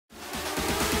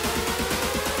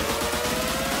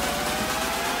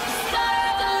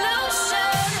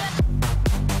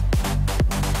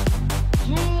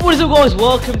What is up, guys?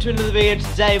 Welcome to another video.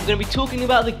 Today we're going to be talking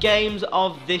about the games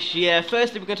of this year.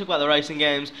 Firstly, we're going to talk about the racing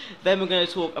games. Then we're going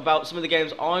to talk about some of the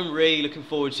games I'm really looking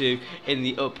forward to in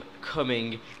the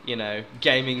upcoming,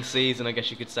 gaming season, I guess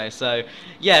you could say. So,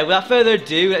 yeah, without further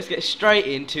ado, let's get straight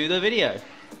into the video.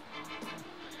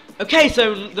 Okay,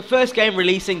 so the first game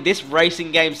releasing this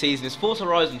racing game season is Forza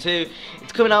Horizon 2.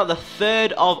 It's coming out the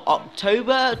 3rd of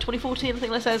October 2014, I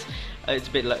think that says.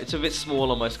 It's a bit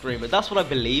small on my screen, but that's what I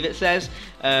believe it says.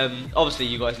 Obviously,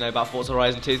 you guys know about Forza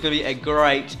Horizon 2. It's going to be a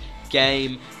great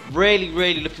game.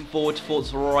 Really looking forward to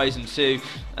Forza Horizon 2.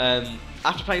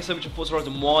 After playing so much of Forza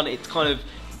Horizon 1, it's kind of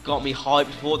got me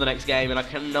hyped for the next game, and I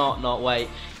cannot wait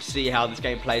to see how this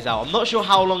game plays out. I'm not sure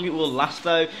how long it will last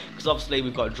though, because obviously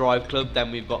we've got Drive Club,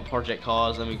 then we've got Project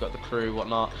Cars, then we've got the crew,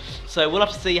 whatnot. So we'll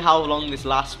have to see how long this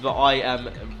lasts, but I am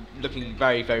looking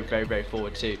very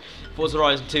forward to Forza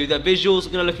Horizon 2. The visuals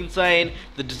are going to look insane,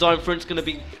 the design front's going to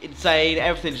be insane,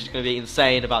 everything's just going to be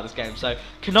insane about this game. So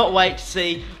cannot wait to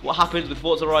see what happens with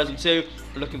Forza Horizon 2.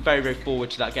 I'm looking very forward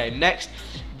to that game. Next,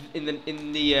 in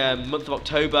the month of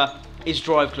October, is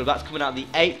Drive Club. That's coming out the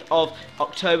 8th of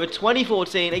October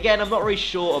 2014. Again, I'm not really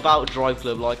sure about Drive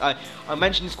Club. Like I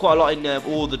mentioned this quite a lot in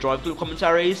all the Drive Club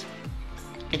commentaries.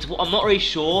 I'm not really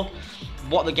sure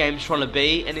what the game's trying to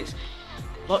be, and it's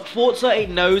like Forza,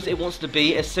 it knows it wants to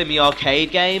be a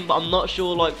semi-arcade game, but I'm not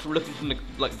sure, like, from looking from the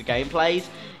gameplays,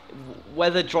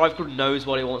 whether Drive Club knows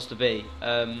what it wants to be.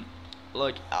 I'm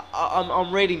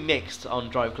really mixed on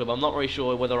Drive Club. I'm not really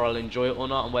sure whether I'll enjoy it or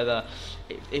not, and whether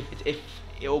if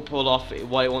it will pull off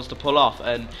what it wants to pull off.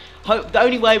 And the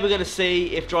only way we're going to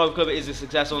see if Drive Club is a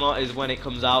success or not is when it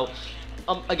comes out.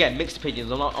 Again, mixed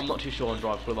opinions. I'm not too sure on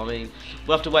Drive Club. I mean,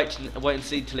 we'll have to wait and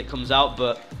see till it comes out.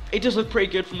 But it does look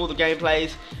pretty good from all the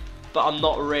gameplays. But I'm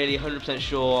not really 100%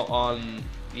 sure on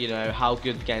how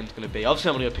good the game's going to be. Obviously,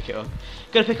 I'm going to pick it up.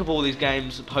 Going to pick up all these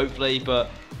games hopefully.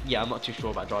 But yeah, I'm not too sure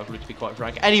about Drive Club, to be quite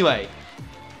frank. Anyway,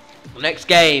 the next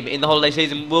game in the holiday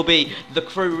season will be The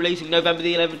Crew, releasing November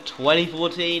the 11th,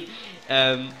 2014.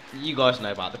 You guys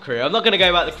know about The Crew. I'm not going to go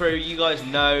about The Crew. You guys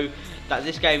know that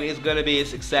this game is going to be a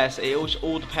success. It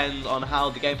all depends on how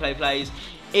the gameplay plays.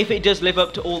 If it does live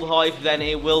up to all the hype, then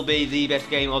it will be the best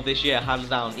game of this year, hands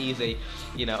down, easy.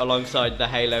 Alongside the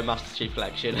Halo Master Chief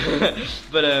Collection.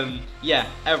 But yeah,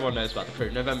 everyone knows about The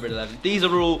Crew, November 11th. These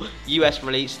are all US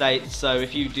release dates, so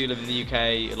if you do live in the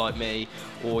UK like me,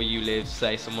 or you live,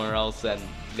 say, somewhere else, then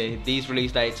these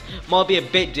release dates might be a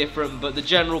bit different, but the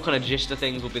general kind of gist of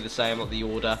things will be the same, like the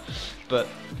order. But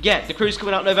yeah, The Crew's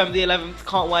coming out November the 11th.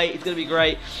 Can't wait. It's going to be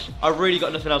great. I've really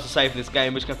got nothing else to say for this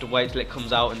game. We're just going to have to wait till it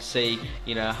comes out and see,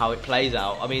 how it plays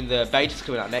out. I mean, the beta's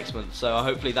coming out next month, so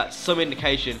hopefully that's some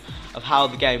indication of how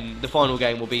the final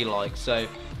game will be like. So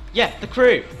yeah, The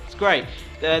Crew. It's great.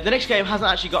 The next game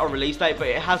hasn't actually got a release date, but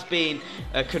it has been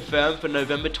confirmed for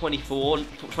November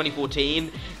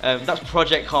 2014. That's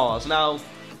Project Cars. Now,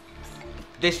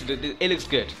 it looks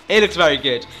good. It looks very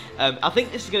good. I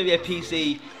think this is going to be a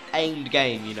PC aimed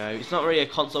game. It's not really a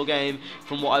console game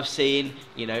from what I've seen.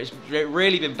 It's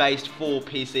really been based for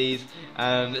PCs,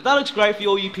 and that looks great for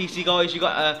all you PC guys. You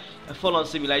got a full-on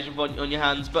simulation on your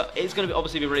hands, but it's going to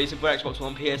obviously be releasing for Xbox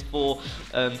One,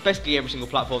 PS4, basically every single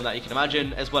platform that you can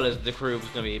imagine, as well as The Crew is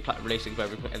going to be releasing for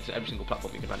every single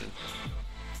platform you can imagine.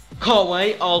 Can't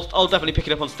wait. I'll definitely pick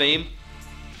it up on Steam.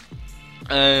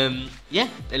 Yeah,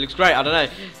 it looks great. I don't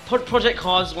know. Project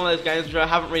Cars is one of those games which I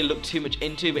haven't really looked too much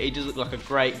into, but it does look like a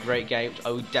great game, which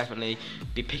I would definitely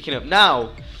be picking up.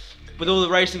 Now, with all the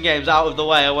racing games out of the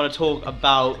way, I want to talk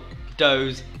about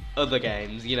those other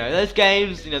games. Those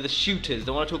games, the shooters.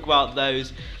 I want to talk about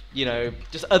those,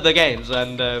 just other games,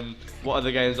 and what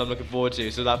other games I'm looking forward to.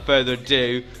 So without further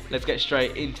ado, let's get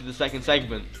straight into the second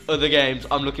segment. Other games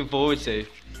I'm looking forward to.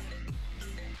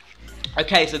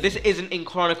 Okay, so this isn't in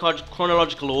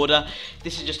chronological order.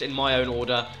 This is just in my own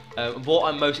order. What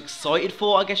I'm most excited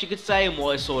for, I guess you could say, and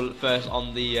what I saw first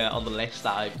on the list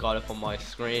that I've got up on my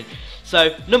screen.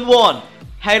 So, number 1,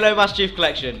 Halo Master Chief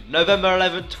Collection, November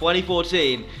 11th,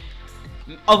 2014.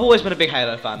 I've always been a big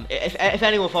Halo fan. If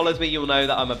anyone follows me, you'll know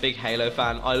that I'm a big Halo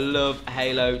fan. I love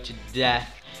Halo to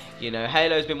death.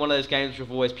 Halo's been one of those games I've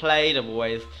always played. I've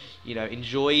always,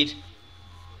 enjoyed.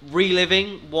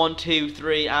 Reliving 1, 2,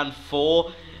 3, and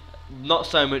 4. Not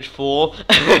so much 4.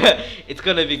 It's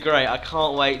gonna be great. I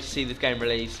can't wait to see this game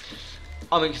release.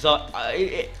 I'm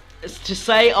excited. To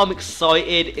say I'm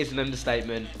excited is an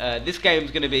understatement. This game's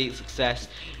gonna be a success,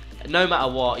 no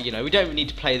matter what. We don't even need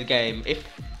to play the game.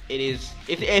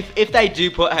 If they do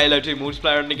put Halo 2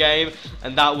 multiplayer in the game,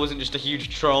 and that wasn't just a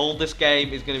huge troll, this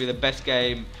game is gonna be the best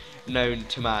game known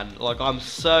to man. Like, I'm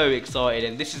so excited,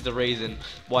 and this is the reason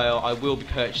why I will be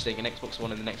purchasing an Xbox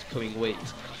One in the next coming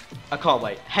weeks. I can't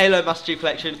wait. Halo Master Chief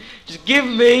Collection, just give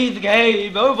me the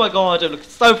game. Oh my god, I'm looking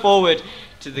so forward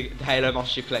to the Halo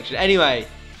Master Chief Collection. Anyway,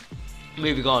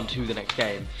 moving on to the next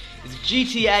game. It's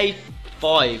GTA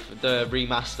 5, the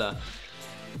remaster.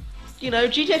 You know,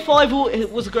 GTA 5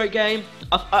 it was a great game.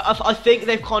 I think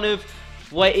they've kind of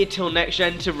waited till next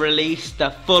gen to release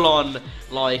the full-on,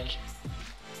 like,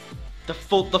 the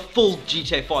full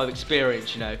GTA 5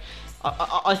 experience. You know,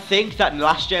 I think that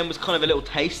last gen was kind of a little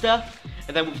taster,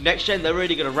 and then with next gen they're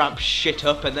really going to ramp shit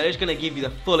up, and they're just going to give you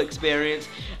the full experience.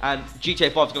 And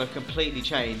GTA 5 is going to completely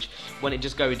change when it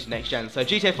just goes into next gen. So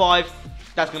GTA 5,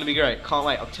 that's going to be great. Can't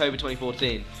wait. October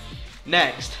 2014.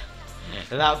 Next,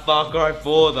 that Far Cry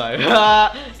 4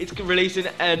 though. It's releasing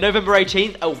November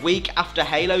 18th, a week after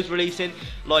Halo's releasing.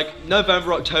 Like,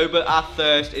 November, October, our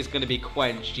thirst is going to be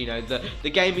quenched. You know, the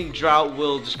gaming drought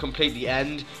will just completely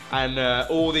end, and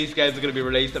all these games are going to be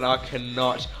released, and I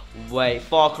cannot wait.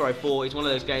 Far Cry 4 is one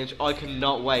of those games I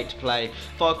cannot wait to play.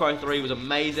 Far Cry 3 was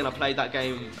amazing. I played that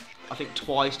game, I think,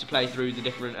 twice to play through the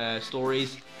different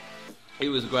stories. It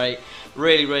was great.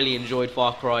 Really enjoyed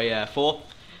Far Cry 4.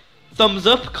 Thumbs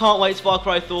up. Can't wait for Far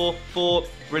Cry 4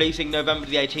 releasing November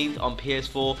the 18th on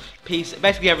PS4.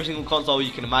 Basically every single console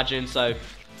you can imagine, so,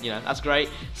 you know, that's great.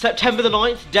 September the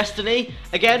 9th, Destiny.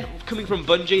 Again, coming from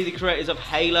Bungie, the creators of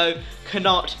Halo.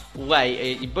 Cannot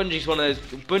wait. Bungie's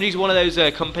one of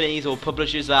those companies or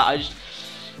publishers that I just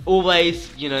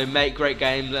always, you know, make great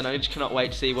games, and I just cannot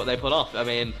wait to see what they pull off. I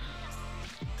mean,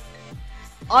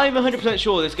 I'm 100%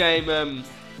 sure this game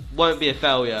won't be a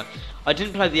failure. I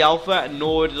didn't play the alpha,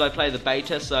 nor did I play the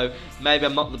beta, so maybe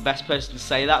I'm not the best person to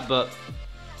say that, but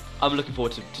I'm looking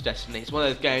forward to Destiny. It's one of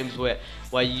those games where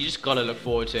you just gotta look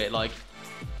forward to it. Like,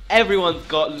 everyone's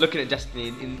got looking at Destiny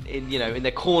in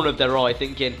their corner of their eye,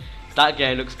 thinking that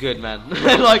game looks good, man.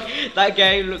 Like, that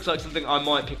game looks like something I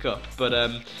might pick up. But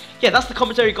yeah, that's the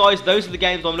commentary, guys. Those are the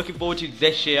games I'm looking forward to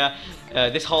this year,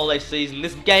 this holiday season,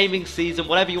 this gaming season,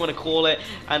 whatever you want to call it.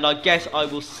 And I guess I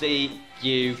will see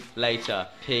you later.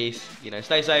 Peace. You know,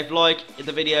 stay safe. Like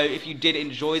the video if you did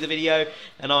enjoy the video,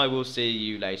 and I will see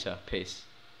you later. Peace.